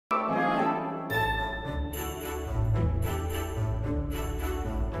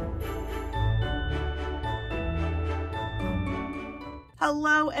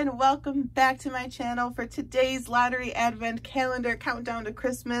Hello and welcome back to my channel. For today's lottery advent calendar countdown to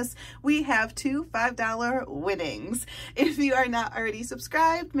Christmas, we have two $5 winnings. If you are not already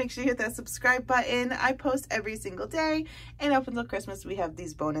subscribed, make sure you hit that subscribe button. I post every single day, and up until Christmas we have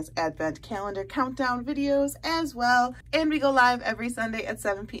these bonus advent calendar countdown videos as well, and we go live every Sunday at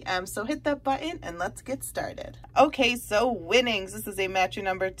 7 p.m. so hit that button and let's get started. Okay, so winnings. This is a match your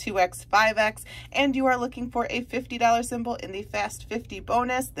number 2x 5x, and you are looking for a $50 symbol in the Fast 50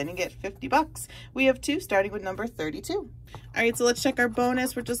 bonus, then you get 50 bucks. We have two starting with number 32. All right, so let's check our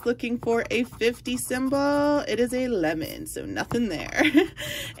bonus. We're just looking for a 50 symbol. It is a lemon, so nothing there.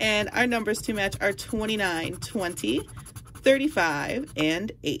 And our numbers to match are 29, 20, 35,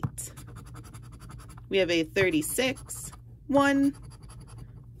 and 8. We have a 36, 1,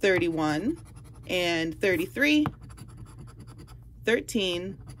 31, and 33,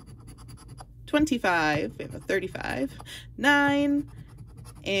 13, 25, we have a 35, 9,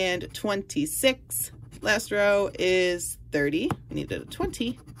 and 26. Last row is 30. We needed a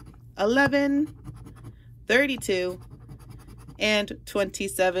 20, 11, 32, and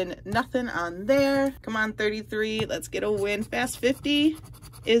 27. Nothing on there. Come on, 33. Let's get a win. Fast 50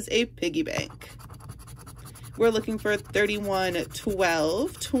 is a piggy bank. We're looking for 31,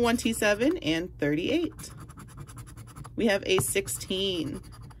 12, 27, and 38. We have a 16,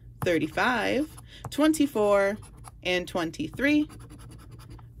 35, 24, and 23,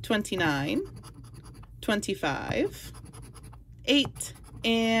 29, 25, 8,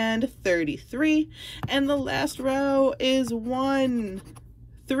 and 33. And the last row is 1,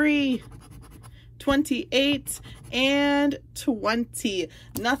 3, 28, and 20.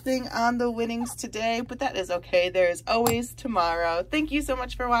 Nothing on the winnings today, but that is okay. There is always tomorrow. Thank you so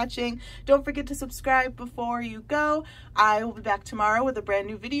much for watching. Don't forget to subscribe before you go. I will be back tomorrow with a brand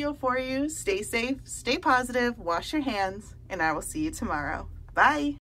new video for you. Stay safe, stay positive, wash your hands, and I will see you tomorrow. Bye.